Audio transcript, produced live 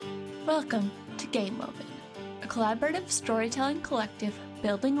Welcome to Game Oven, a collaborative storytelling collective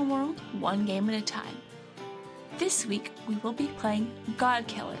building a world one game at a time. This week, we will be playing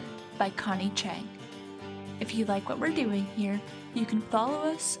Godkiller by Connie Chang. If you like what we're doing here, you can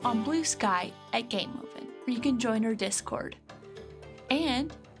follow us on Blue Sky at Game Oven, or you can join our Discord.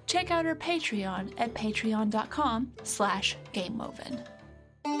 And check out our Patreon at patreon.com/GameOven.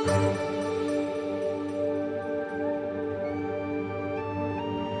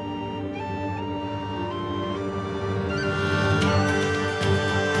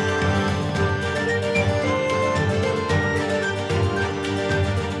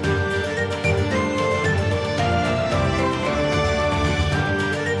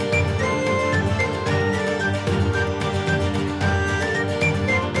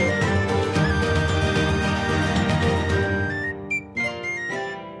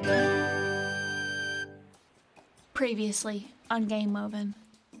 Previously on Game Oven,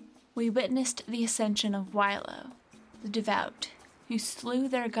 we witnessed the ascension of Wylo, the devout, who slew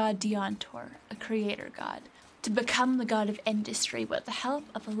their god Diontor, a creator god, to become the god of industry with the help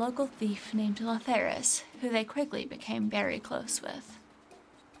of a local thief named Latheris, who they quickly became very close with.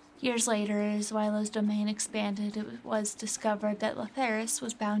 Years later, as Wylo's domain expanded, it was discovered that Latheris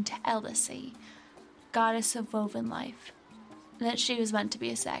was bound to Eldacy, goddess of woven life, and that she was meant to be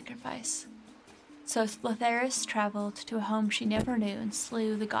a sacrifice. So Latheris traveled to a home she never knew and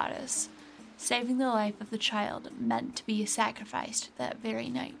slew the goddess, saving the life of the child meant to be sacrificed that very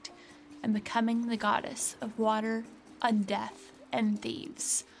night, and becoming the goddess of water, undeath, and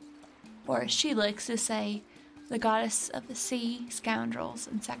thieves. Or as she likes to say, the goddess of the sea, scoundrels,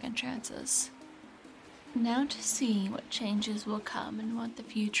 and second chances. Now to see what changes will come and what the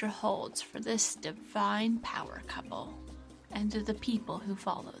future holds for this divine power couple, and to the people who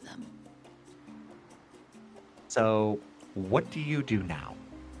follow them. So, what do you do now?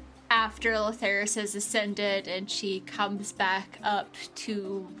 After Latheris has ascended and she comes back up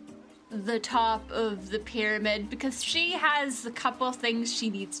to the top of the pyramid, because she has a couple of things she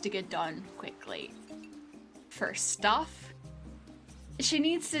needs to get done quickly. First off, she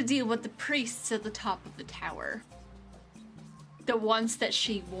needs to deal with the priests at the top of the tower. The ones that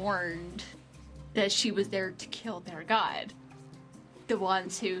she warned that she was there to kill their god. The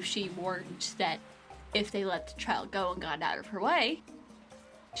ones who she warned that if they let the child go and got out of her way,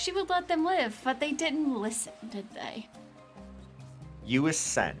 she would let them live, but they didn't listen, did they? You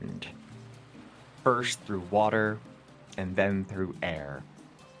ascend, first through water and then through air,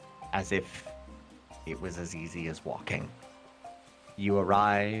 as if it was as easy as walking. You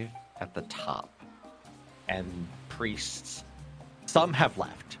arrive at the top, and priests, some have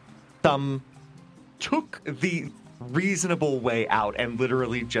left, some took the reasonable way out and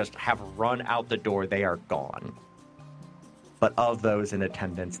literally just have run out the door. They are gone. But of those in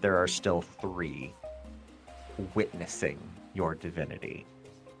attendance, there are still 3 witnessing your divinity.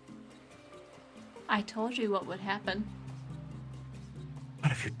 I told you what would happen.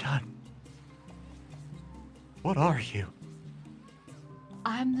 What have you done? What are you?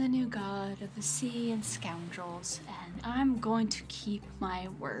 I'm the new god of the sea and scoundrels, and I'm going to keep my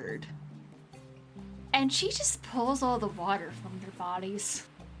word. And she just pulls all the water from their bodies.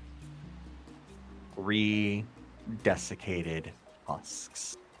 3 desiccated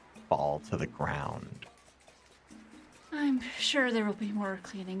husks fall to the ground. I'm sure there will be more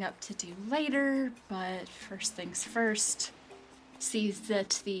cleaning up to do later, but first things first, sees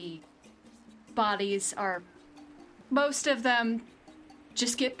that the bodies are, most of them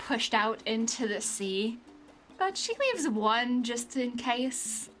just get pushed out into the sea, but she leaves one just in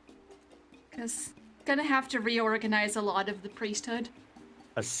case, because gonna have to reorganize a lot of the priesthood.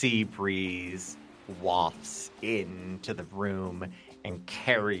 A sea breeze wafts into the room and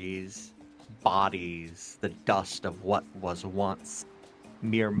carries bodies, the dust of what was once,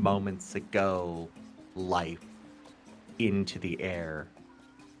 mere moments ago, life, into the air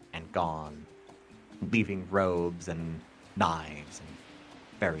and gone, leaving robes and knives and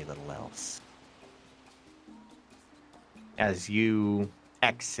very little else. As you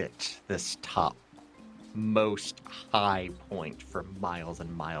exit this top, most high point for miles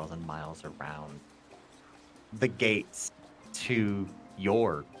and miles and miles around, the gates to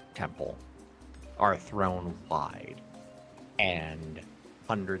your temple are thrown wide, and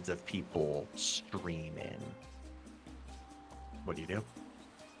hundreds of people stream in. What do you do?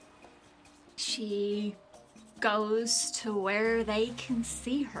 She goes to where they can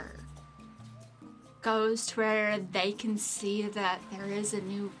see her. Goes to where they can see that there is a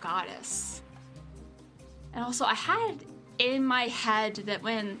new goddess. And also, I had in my head that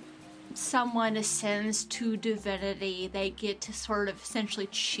when someone ascends to divinity, they get to sort of essentially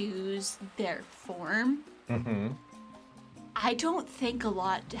choose their form. Mm-hmm. I don't think a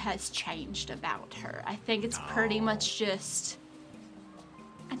lot has changed about her. I think it's pretty much just...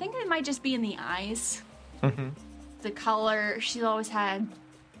 I think it might just be in the eyes. Mm-hmm. The color, she's always had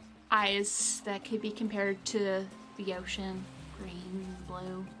eyes that could be compared to the ocean. Green,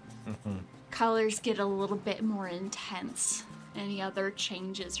 blue. Mm-hmm. Colors get a little bit more intense. Any other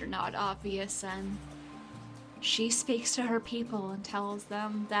changes are not obvious, and she speaks to her people and tells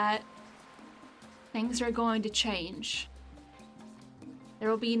them that things are going to change. There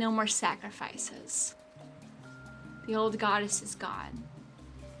will be no more sacrifices. The old goddess is gone.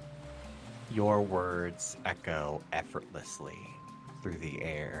 Your words echo effortlessly through the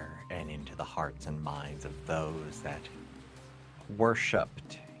air and into the hearts and minds of those that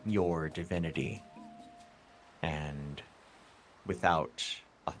worshipped your divinity. And without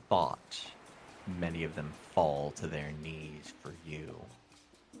a thought, many of them fall to their knees for you.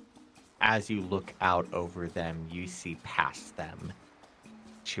 As you look out over them, you see past them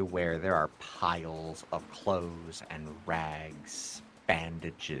to where there are piles of clothes and rags,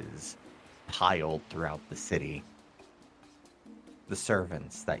 bandages, piled throughout the city. The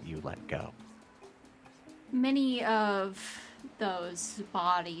servants that you let go. Many of those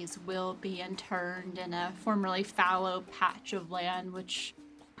bodies will be interned in a formerly fallow patch of land, which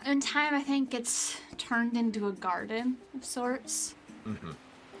in time I think gets turned into a garden of sorts. Mm-hmm.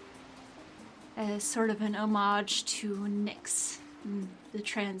 As sort of an homage to Nyx, the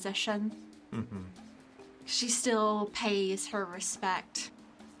transition. Mm-hmm. She still pays her respect.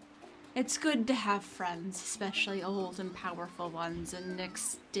 It's good to have friends, especially old and powerful ones, and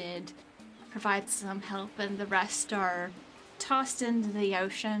Nyx did provide some help, and the rest are tossed into the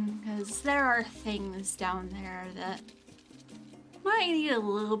ocean, because there are things down there that might need a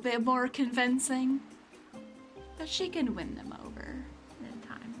little bit more convincing, but she can win them over in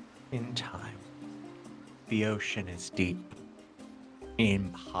time. In time. The ocean is deep.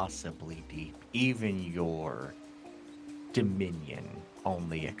 Impossibly deep. Even your dominion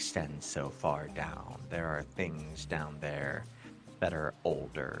only extends so far down. There are things down there that are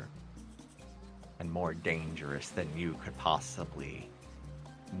older and more dangerous than you could possibly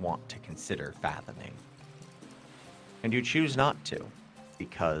want to consider fathoming. And you choose not to,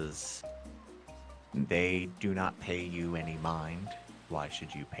 because they do not pay you any mind. Why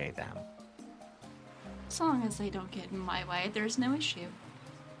should you pay them? As long as they don't get in my way, there's no issue.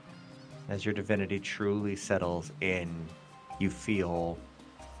 As your divinity truly settles in, you feel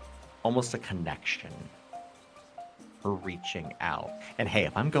almost a connection reaching out. And hey,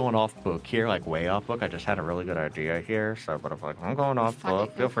 if I'm going off book here, like way off book, I just had a really good idea here. So, but if I'm going off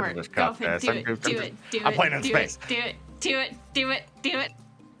book, feel free to just cut this. I'm playing in space. Do it.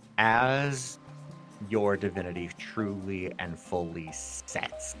 As your divinity truly and fully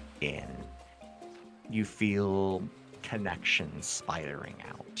sets in, you feel connections spidering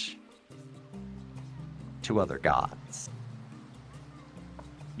out to other gods.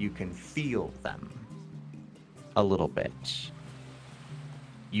 You can feel them a little bit.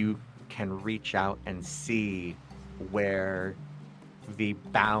 You can reach out and see where the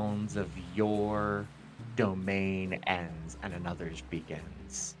bounds of your domain ends and another's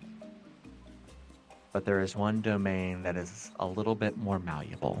begins. But there is one domain that is a little bit more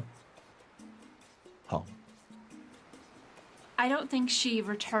malleable. Home. I don't think she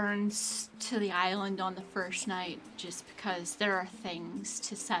returns to the island on the first night just because there are things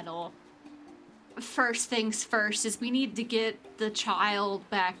to settle. First things first is we need to get the child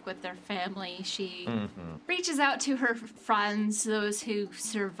back with their family. She reaches out to her friends, those who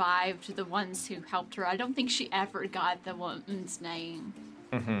survived, the ones who helped her. I don't think she ever got the woman's name.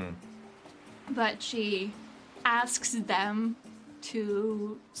 But she asks them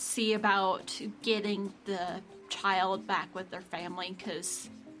to see about getting the child back with their family, because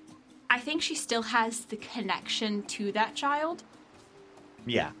I think she still has the connection to that child.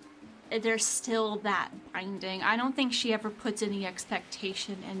 Yeah. There's still that binding. I don't think she ever puts any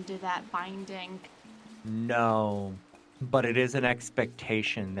expectation into that binding. No, but it is an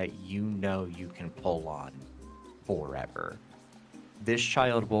expectation that you know you can pull on forever. This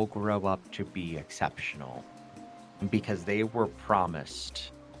child will grow up to be exceptional because they were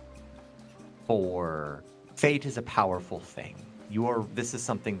promised for... Fate is a powerful thing. This is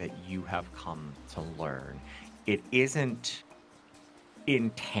something that you have come to learn. It isn't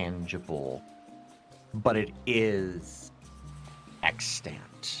intangible, but it is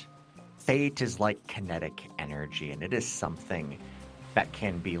extant. Fate is like kinetic energy, and it is something that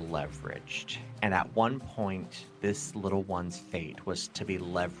can be leveraged. And at one point, this little one's fate was to be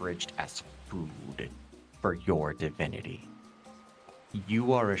leveraged as food for your divinity.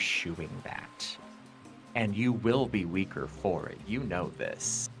 You are eschewing that, and you will be weaker for it. You know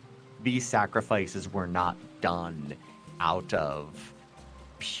this. These sacrifices were not done out of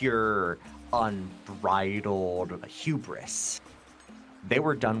pure, unbridled hubris. They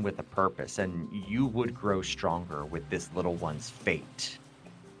were done with a purpose, and you would grow stronger with this little one's fate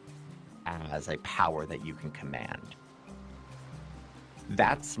as a power that you can command.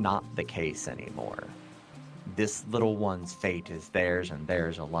 That's not the case anymore. This little one's fate is theirs and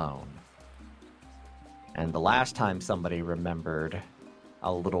theirs alone. And the last time somebody remembered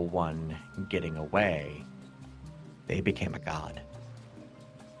a little one getting away, they became a god.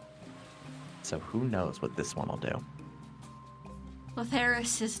 So who knows what this one will do?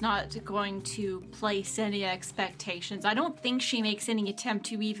 Lotheris is not going to place any expectations. I don't think she makes any attempt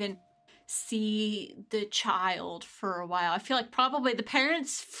to even see the child for a while. I feel like probably the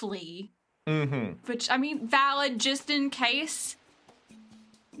parents flee. Mm-hmm. Which, I mean, valid just in case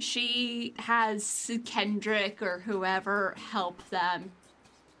she has Kendrick or whoever help them.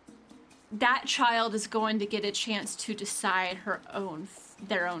 That child is going to get a chance to decide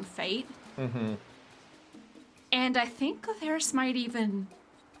their own fate. Mm-hmm. And I think Lotheris might even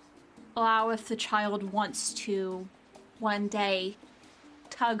allow if the child wants to one day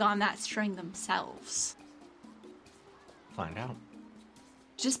tug on that string themselves. Find out.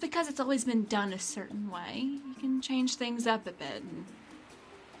 Just because it's always been done a certain way, you can change things up a bit. And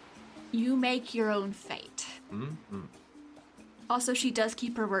you make your own fate. Mm-hmm. Also, she does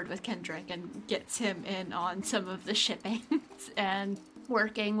keep her word with Kendrick and gets him in on some of the shippings and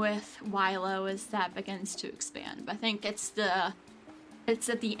working with Wylo as that begins to expand. But I think it's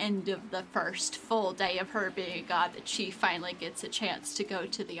at the end of the first full day of her being a god that she finally gets a chance to go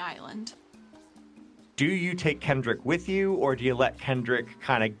to the island. Do you take Kendrick with you, or do you let Kendrick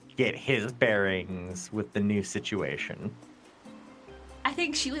kind of get his bearings with the new situation? I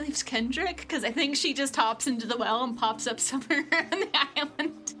think she leaves Kendrick, because I think she just hops into the well and pops up somewhere on the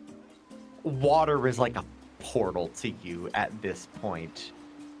island. Water is like a portal to you at this point.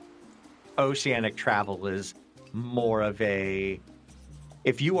 Oceanic travel is more of a...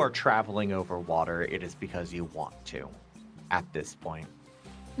 If you are traveling over water, it is because you want to at this point.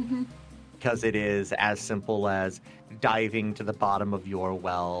 Mm-hmm. Because it is as simple as diving to the bottom of your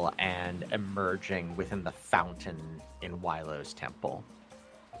well and emerging within the fountain in Wylo's temple.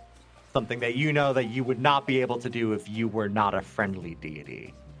 Something that you know that you would not be able to do if you were not a friendly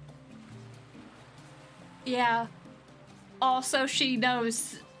deity. Yeah. Also, she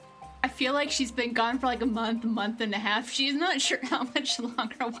knows... I feel like she's been gone for like a month and a half. She's not sure how much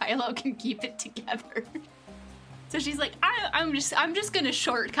longer Wylo can keep it together. So she's like, I'm just gonna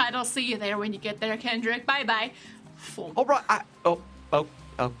shortcut. I'll see you there when you get there, Kendrick. Bye-bye. All right.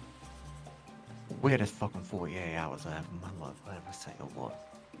 Weirdest fucking 48 hours I have in my life. I ever say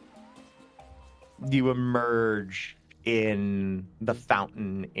what? You emerge in the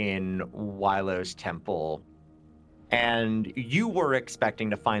fountain in Wylo's temple, and you were expecting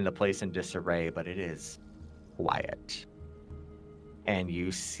to find the place in disarray, but it is quiet. And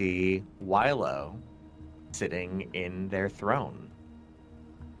you see Wylo sitting in their throne.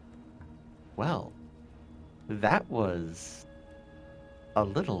 Well, that was a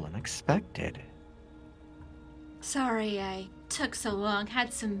little unexpected. Sorry I took so long.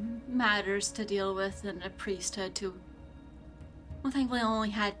 Had some matters to deal with in a priesthood to... Well, thankfully I only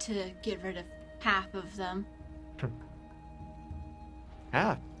had to get rid of half of them.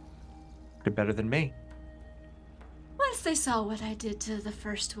 Ah, did better than me. Once they saw what I did to the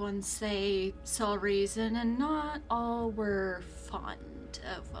first ones, they saw reason, and not all were fond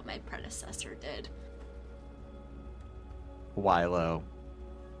of what my predecessor did. Wylo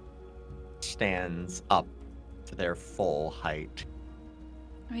stands up to their full height.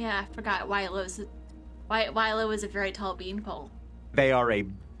 Oh yeah, I forgot Wylo is a very tall beanpole. They are a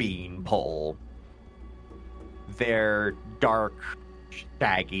beanpole. Their dark,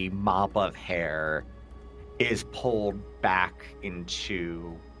 shaggy mop of hair is pulled back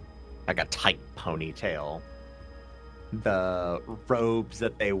into like a tight ponytail. The robes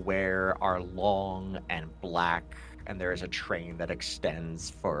that they wear are long and black, and there is a train that extends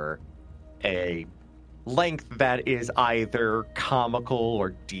for a length that is either comical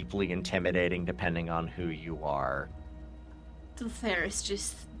or deeply intimidating, depending on who you are. The Ferris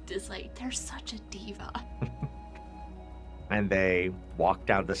just is like, they're such a diva. And they walk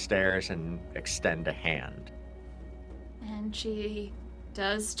down the stairs and extend a hand. And she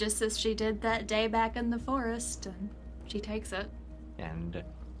does just as she did that day back in the forest, and she takes it. And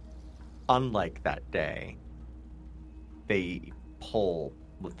unlike that day, they pull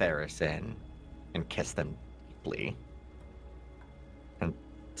Lutheris in and kiss them deeply and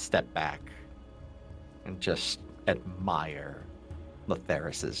step back and just admire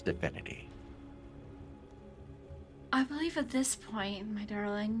Lutheris's divinity. I believe at this point, my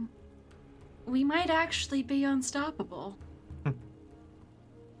darling, we might actually be unstoppable.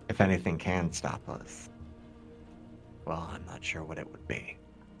 If anything can stop us, well, I'm not sure what it would be.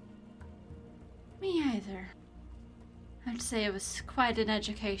 Me either. I'd say it was quite an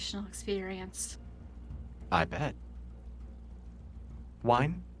educational experience. I bet.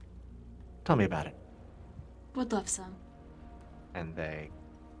 Wine? Tell me about it. Would love some. And they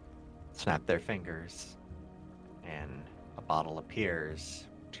snap their fingers, and a bottle appears,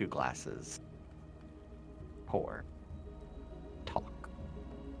 2 glasses. Pour. Talk.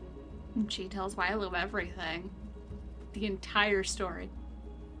 And she tells Milo everything. The entire story.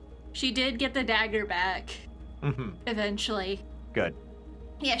 She did get the dagger back. Eventually. Good.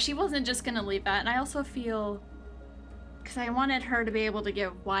 Yeah, she wasn't just gonna leave that, and I also feel... Because I wanted her to be able to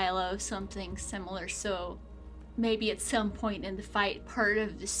give Milo something similar, so maybe at some point in the fight, part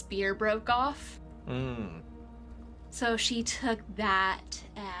of the spear broke off. So she took that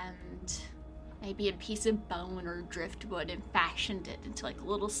and maybe a piece of bone or driftwood and fashioned it into like a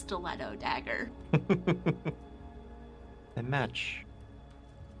little stiletto dagger. They match.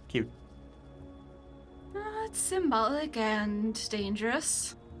 Cute. It's symbolic and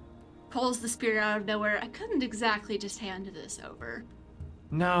dangerous. Pulls the spear out of nowhere. I couldn't exactly just hand this over.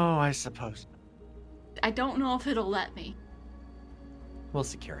 No, I suppose not. I don't know if it'll let me. We'll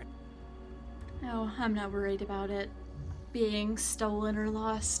secure it. No, I'm not worried about it being stolen or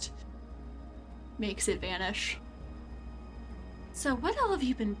lost. Makes it vanish. So what all have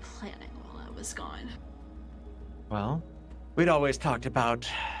you been planning while I was gone? Well, we'd always talked about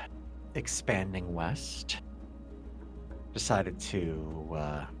expanding west. Decided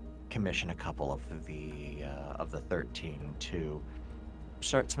to commission a couple of the 13 to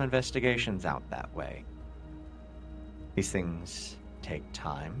start some investigations out that way. These things take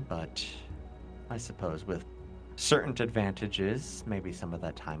time, but I suppose with certain advantages, maybe some of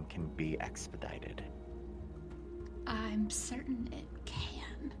that time can be expedited. I'm certain it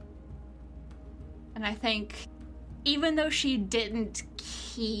can. And I think even though she didn't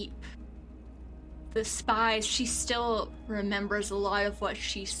keep the spies, she still remembers a lot of what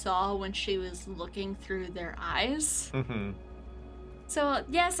she saw when she was looking through their eyes. So,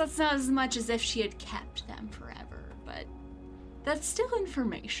 yes, that's not as much as if she had kept them forever, but that's still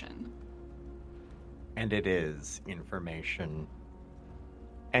information. And it is information.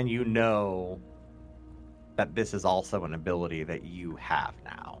 And you know that this is also an ability that you have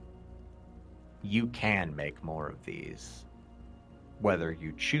now. You can make more of these. Whether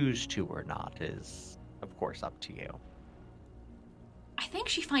you choose to or not is, of course, up to you. I think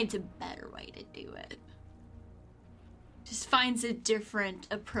she finds a better way to do it. Just finds a different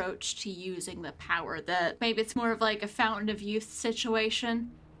approach to using the power, that maybe it's more of like a fountain of youth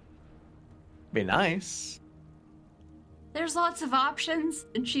situation. Be nice. There's lots of options,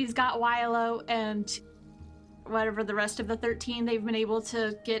 and she's got Milo and whatever the rest of the 13 they've been able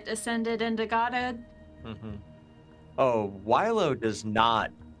to get ascended into godhood. Oh, Milo does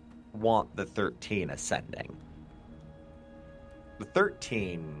not want the 13 ascending. The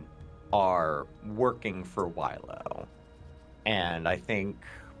 13 are working for Milo. And I think,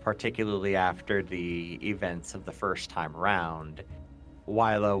 particularly after the events of the first time round,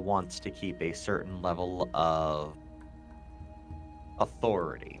 Milo wants to keep a certain level of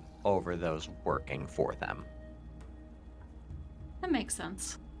authority over those working for them. That makes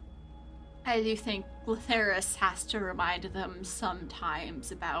sense. I do think Lutheris has to remind them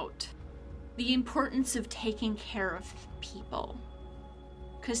sometimes about the importance of taking care of people.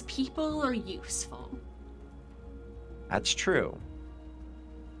 Because people are useful. That's true.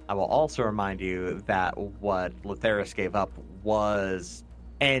 I will also remind you that what Lutheris gave up was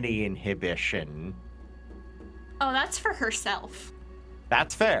any inhibition. Oh, that's for herself.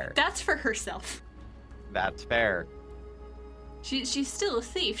 That's fair. That's for herself. That's fair. She's still a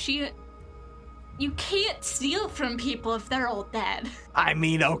thief. You can't steal from people if they're all dead. I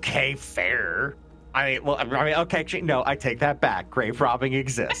mean, okay, fair. Okay, actually, no, I take that back. Grave robbing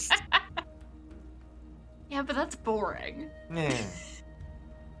exists. Yeah, but that's boring. Eh.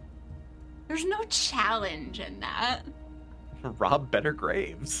 There's no challenge in that. Rob better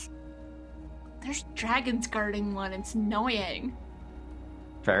graves. There's dragons guarding one. It's annoying.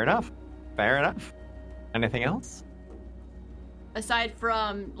 Fair enough. Fair enough. Anything else? Aside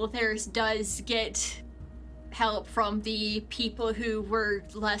from Lutheris does get help from the people who were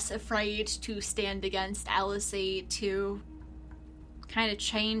less afraid to stand against Alice to kind of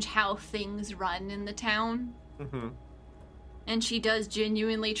change how things run in the town. Mm-hmm. And she does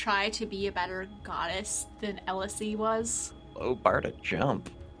genuinely try to be a better goddess than Elise was. Low bar to jump.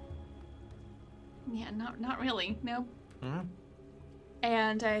 Yeah, not really. Nope. Mm-hmm.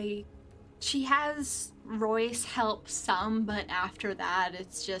 And she has Royce help some, but after that,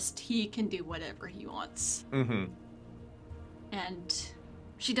 it's just he can do whatever he wants. Mm-hmm. And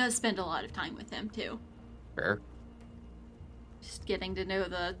she does spend a lot of time with him, too. Sure. Just getting to know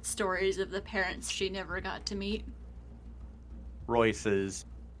the stories of the parents she never got to meet. Royce is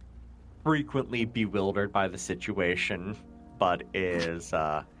frequently bewildered by the situation, but is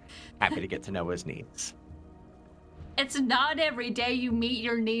happy to get to know his niece. It's not every day you meet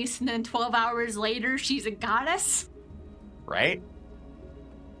your niece and then 12 hours later she's a goddess. Right?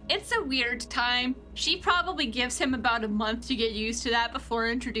 It's a weird time. She probably gives him about a month to get used to that before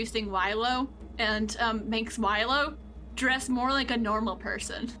introducing Wylo, and makes Wylo dress more like a normal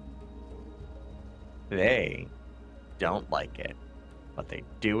person. They don't like it, but they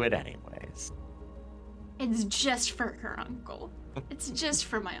do it anyways. It's just for her uncle. It's just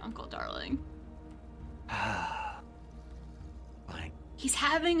for my uncle, darling. Fine. He's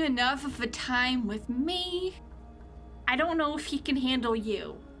having enough of a time with me. I don't know if he can handle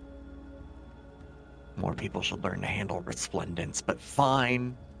you. More people should learn to handle resplendence, but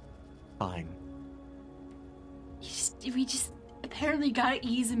fine. Fine. We just apparently gotta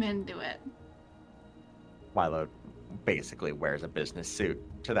ease him into it. Milo basically wears a business suit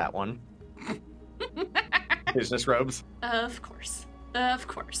to that one. Business robes. Of course. Of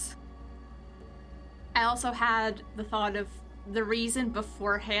course. I also had the thought of the reason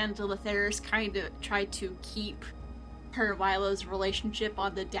beforehand Lotharis kind of tried to keep her Wylo's relationship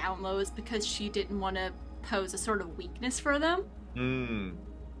on the down low is because she didn't want to pose a sort of weakness for them.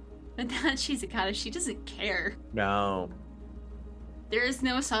 But now she's a goddess, she doesn't care. No. There is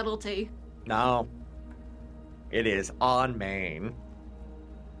no subtlety. No. It is on main.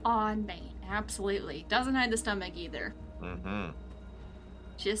 On main, absolutely. Doesn't hide the stomach either. Mm-hmm.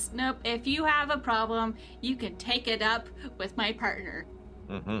 Just, nope, if you have a problem, you can take it up with my partner.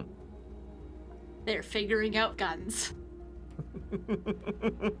 Mm-hmm. They're figuring out guns.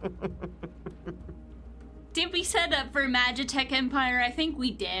 Did we set up for Magitech Empire? I think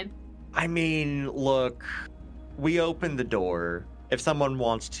we did. I mean, look, we opened the door. If someone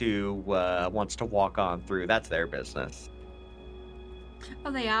wants to walk on through, that's their business.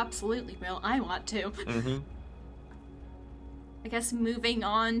 Oh, they absolutely will. I want to. Mm-hmm. I guess moving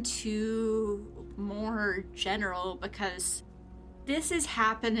on to more general, because this is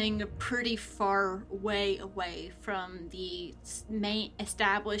happening pretty far way away from the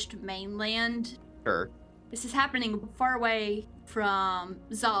established mainland. Sure. This is happening far away from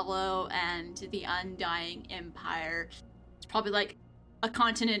Zalo and the Undying Empire. It's probably like a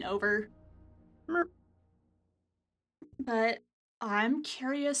continent over. But I'm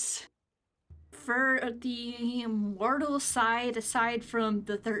curious, for the mortal side, aside from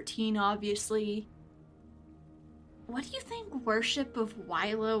the 13, obviously, what do you think worship of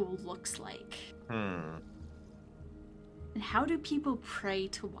Wylo looks like? And how do people pray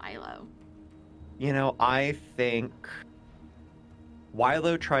to Wylo? You know, I think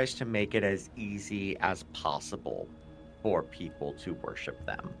Wylo tries to make it as easy as possible for people to worship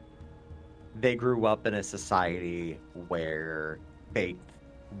them. They grew up in a society where faith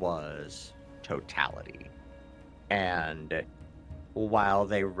was totality. And while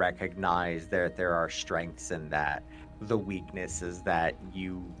they recognize that there are strengths in that, the weakness is that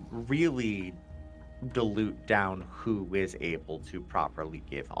you really dilute down who is able to properly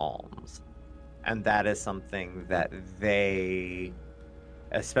give alms. And that is something that they,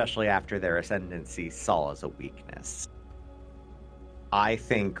 especially after their ascendancy, saw as a weakness. I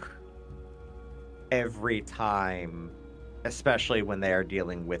think every time, especially when they are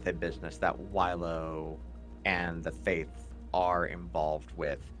dealing with a business that Wylo and the faith are involved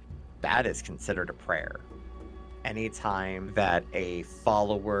with, that is considered a prayer. Anytime that a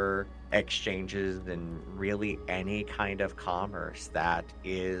follower exchanges in really any kind of commerce, that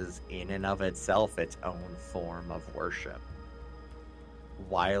is in and of itself its own form of worship.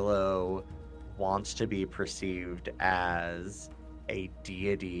 Wylo wants to be perceived as a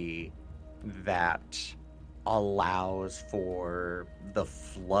deity that allows for the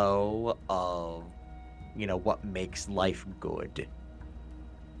flow of, what makes life good.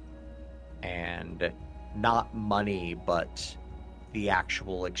 And not money, but the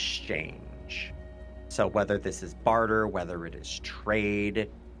actual exchange. So whether this is barter, whether it is trade,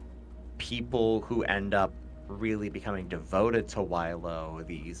 people who end up really becoming devoted to Wilo.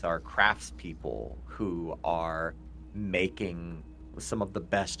 These are craftspeople who are making some of the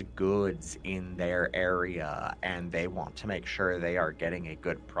best goods in their area, and they want to make sure they are getting a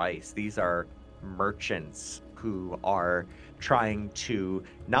good price. These are merchants who are trying to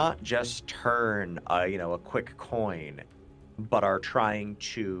not just turn a quick coin, but are trying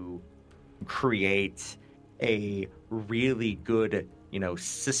to create a really good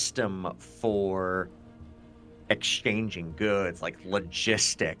system for exchanging goods, like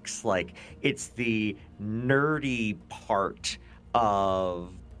logistics. Like, it's the nerdy part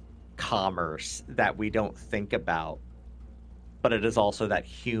of commerce that we don't think about, but it is also that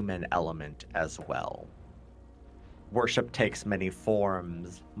human element as well. Worship takes many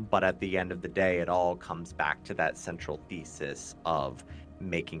forms, but at the end of the day, it all comes back to that central thesis of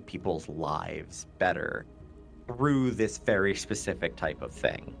making people's lives better through this very specific type of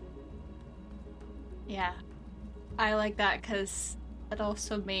thing. Yeah. I like that because it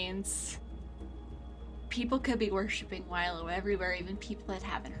also means people could be worshiping Wilo everywhere, even people that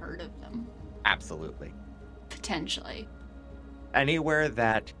haven't heard of them. Absolutely. Potentially. Anywhere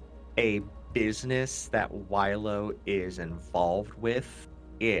that a business that Wilo is involved with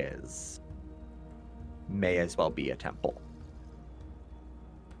may as well be a temple.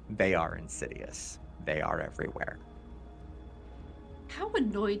 They are insidious. They are everywhere. How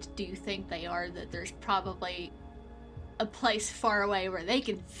annoyed do you think they are that there's probably a place far away where they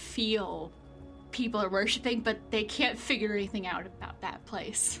can feel people are worshiping, but they can't figure anything out about that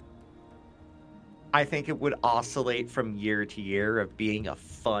place? I think it would oscillate from year to year of being a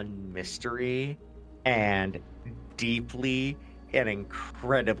fun mystery and deeply and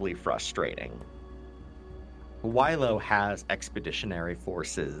incredibly frustrating. Wilo has expeditionary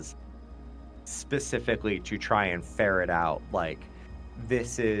forces specifically to try and ferret out, like,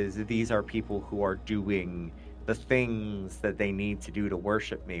 these are people who are doing the things that they need to do to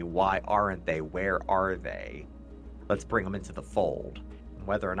worship me. Why aren't they? Where are they? Let's bring them into the fold.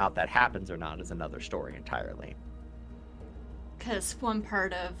 Whether or not that happens or not is another story entirely. Because one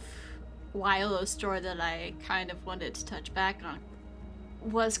part of Wilo's story that I kind of wanted to touch back on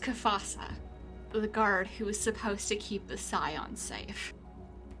was Kafasa, the guard who was supposed to keep the Scion safe.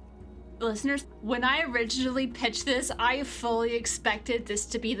 Listeners, when I originally pitched this, I fully expected this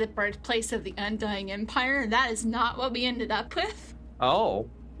to be the birthplace of the Undying Empire, and that is not what we ended up with. Oh.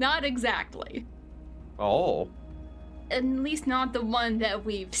 Not exactly. Oh. At least not the one that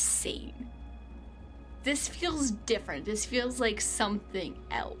we've seen. This feels different. This feels like something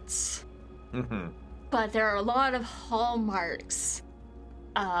else. Mm-hmm. But there are a lot of hallmarks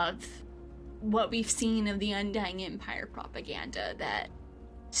of what we've seen of the Undying Empire propaganda that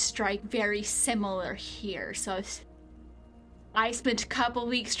strike very similar here. So I spent a couple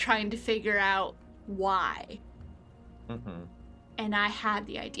weeks trying to figure out why. Mm-hmm. And I had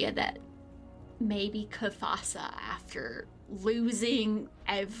the idea that maybe Kafasa, after losing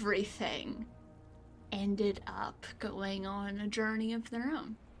everything, ended up going on a journey of their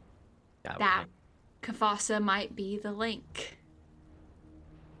own. That Kafasa might be the link.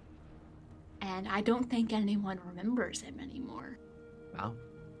 And I don't think anyone remembers him anymore. Wow.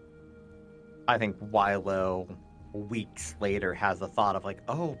 I think Wilo, weeks later, has a thought of like,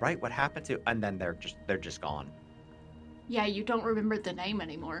 oh, right, what happened to... And then they're just gone. Yeah, you don't remember the name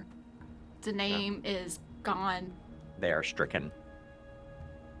anymore. The name is gone. They are stricken.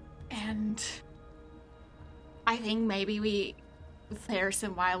 And I think maybe Theris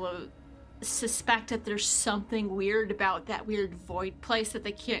and Wilo suspect that there's something weird about that weird void place that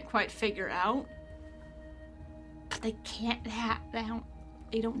they can't quite figure out. But they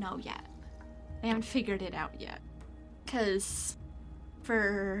they don't know yet. They haven't figured it out yet. Because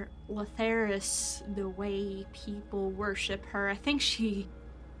for Latheris, the way people worship her, I think she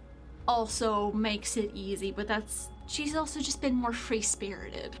also makes it easy, but she's also just been more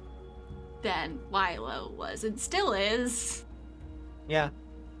free-spirited than Wilo was, and still is. Yeah.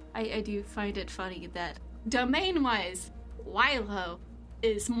 I do find it funny that domain-wise, Wilo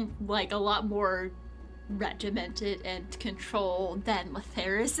is like a lot more regimented and controlled than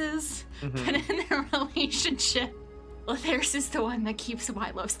Latheris is. Mm-hmm. But in their relationship, Latheris is the one that keeps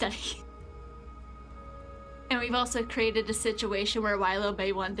Wilo steady. And we've also created a situation where Wilo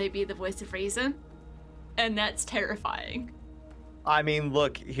may one day be the voice of reason. And that's terrifying. I mean,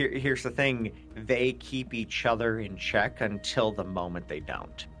 look, here's the thing. They keep each other in check until the moment they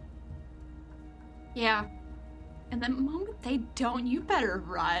don't. Yeah. And the moment they don't, you better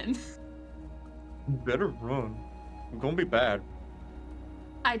run. Better run. I'm gonna be bad.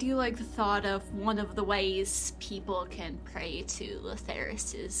 I do like the thought of one of the ways people can pray to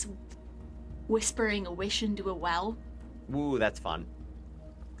Latheris is whispering a wish into a well. Ooh, that's fun.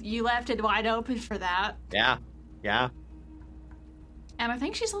 You left it wide open for that. Yeah. Yeah. And I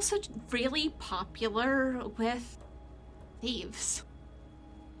think she's also really popular with thieves.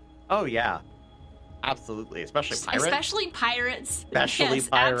 Oh, yeah. Absolutely. Especially pirates. Especially pirates. Especially yes,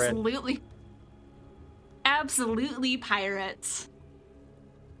 pirates. Absolutely. Absolutely pirates.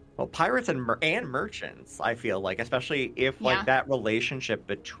 Well, pirates and merchants, I feel like, especially if like that relationship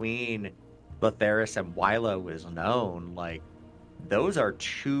between Lotheris and Wylo is known, like those are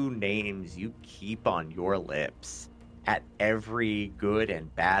two names you keep on your lips at every good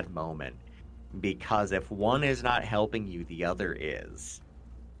and bad moment, because if one is not helping you, the other is.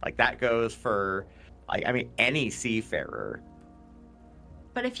 Like that goes for, like, I mean, any seafarer.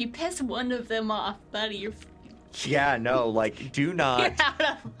 But if you piss one of them off, buddy, you're... Yeah, no, like, do not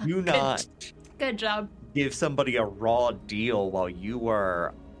Good job. give somebody a raw deal while you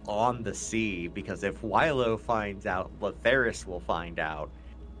are on the sea, because if Wylo finds out, Lotheris will find out,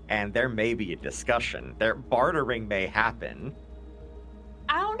 and there may be a discussion. Their bartering may happen.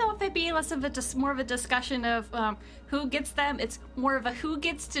 I don't know if it'd be less of more of a discussion of who gets them. It's more of a who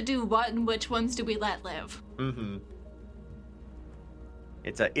gets to do what and which ones do we let live. Mm-hmm.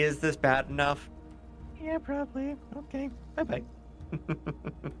 It's a, is this bad enough? Yeah, probably. Okay, bye-bye.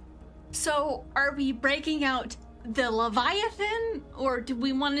 So, are we breaking out the Leviathan, or do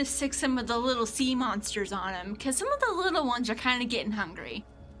we want to stick some of the little sea monsters on him? Because some of the little ones are kind of getting hungry.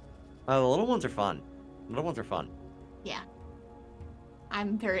 The little ones are fun. Little ones are fun. Yeah.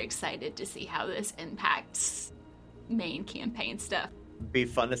 I'm very excited to see how this impacts main campaign stuff. Be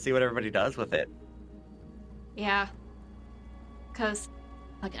fun to see what everybody does with it. Yeah. Because,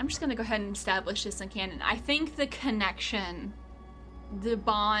 like, I'm just going to go ahead and establish this in canon. I think the connection, the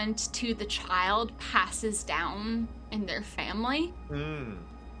bond to the child passes down in their family.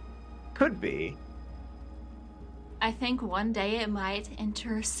 Could be. I think one day it might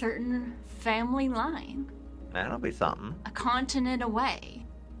enter a certain family line. That'll be something. A continent away.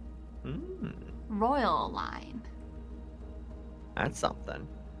 Royal line. That's something.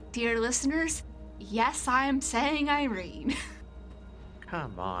 Dear listeners, yes, I am saying Irene.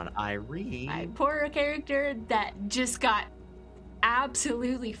 Come on, Irene. My poor character that just got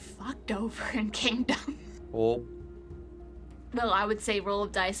absolutely fucked over in Kingdom. Well, I would say roll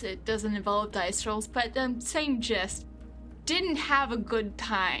of dice. It doesn't involve dice rolls, but same gist. Didn't have a good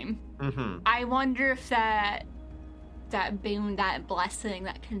time. I wonder if that boon, that blessing,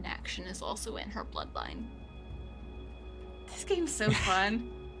 that connection is also in her bloodline. This game's so fun.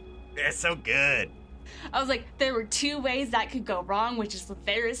 It's so good. I was like, there were two ways that could go wrong, which is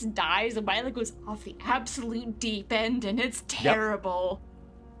Lotheris dies and Wylo goes off the absolute deep end, and it's terrible.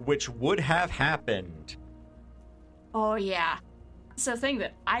 Yep. Which would have happened. Oh, yeah. So the thing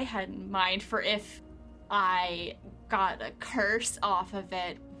that I had in mind for if I got a curse off of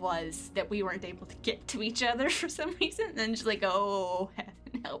it was that we weren't able to get to each other for some reason, and then just like, oh,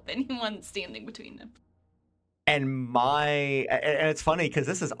 heaven help anyone standing between them. And it's funny because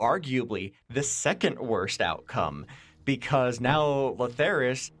this is arguably the second worst outcome, because now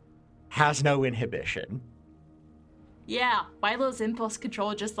Lotheris has no inhibition. Yeah, Wylo's impulse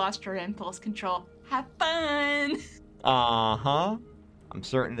control just lost her impulse control. Have fun! Uh-huh. I'm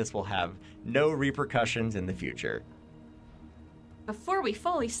certain this will have no repercussions in the future. Before we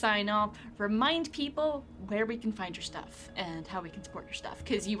fully sign off, remind people where we can find your stuff and how we can support your stuff,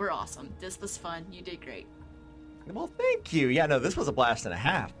 because you were awesome. This was fun. You did great. Well, thank you. Yeah, no, this was a blast and a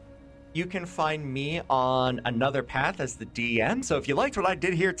half. You can find me on Another Path as the DM, so if you liked what I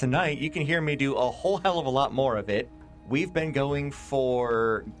did here tonight, you can hear me do a whole hell of a lot more of it. We've been going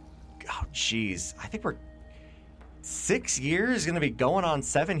for, I think we're 6 years, going to be going on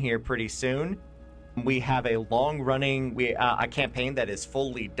 7 here pretty soon. We have a long-running a campaign that is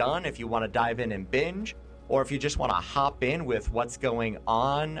fully done if you want to dive in and binge, or if you just want to hop in with what's going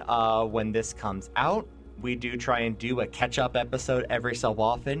on when this comes out. We do try and do a catch-up episode every so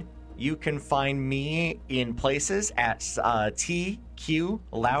often. You can find me in places at TQ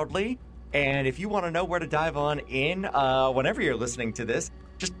Loudly, and if you want to know where to dive on in whenever you're listening to this,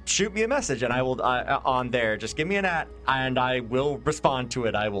 just shoot me a message and I will on there. Just give me an @ and I will respond to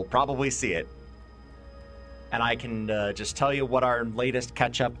it. I will probably see it. And I can just tell you what our latest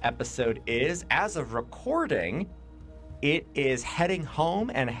catch-up episode is. As of recording, it is Heading Home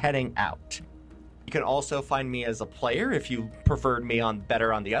and Heading Out. You can also find me as a player if you preferred me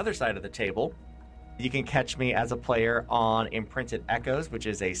better on the other side of the table. You can catch me as a player on Imprinted Echoes, which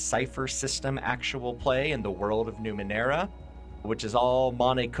is a cipher system actual play in the world of Numenera, which is all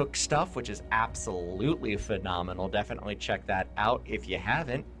Monte Cook stuff, which is absolutely phenomenal. Definitely check that out if you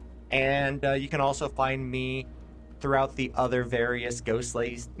haven't. And you can also find me throughout the other various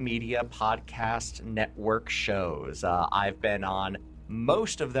Ghostlace Media podcast network shows. I've been on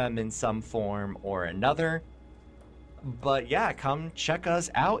most of them in some form or another. But yeah, come check us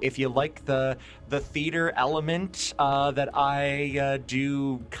out if you like the theater element that I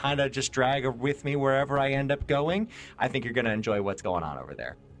do kind of just drag with me wherever I end up going. I think you're going to enjoy what's going on over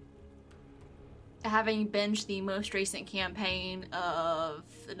there. Having binged the most recent campaign of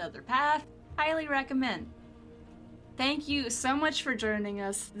Another Path, highly recommend. Thank you so much for joining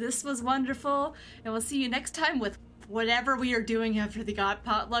us. This was wonderful, and we'll see you next time with whatever we are doing after the God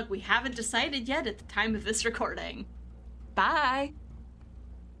Potluck. We haven't decided yet at the time of this recording. Bye.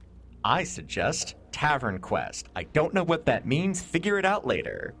 I suggest Tavern Quest. I don't know what that means. Figure it out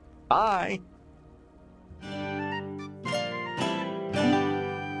later. Bye.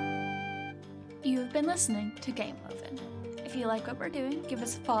 You have been listening to Game Woven. If you like what we're doing, give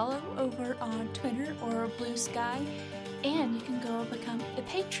us a follow over on Twitter or Blue Sky, and you can go become a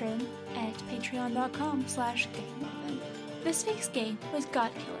patron at patreon.com/GameWoven. This week's game was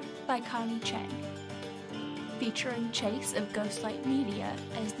Godkiller by Connie Chang, featuring Chase of Ghostlight Media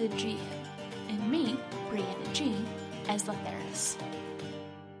as the GM, and me, Brianna G, as Latheris.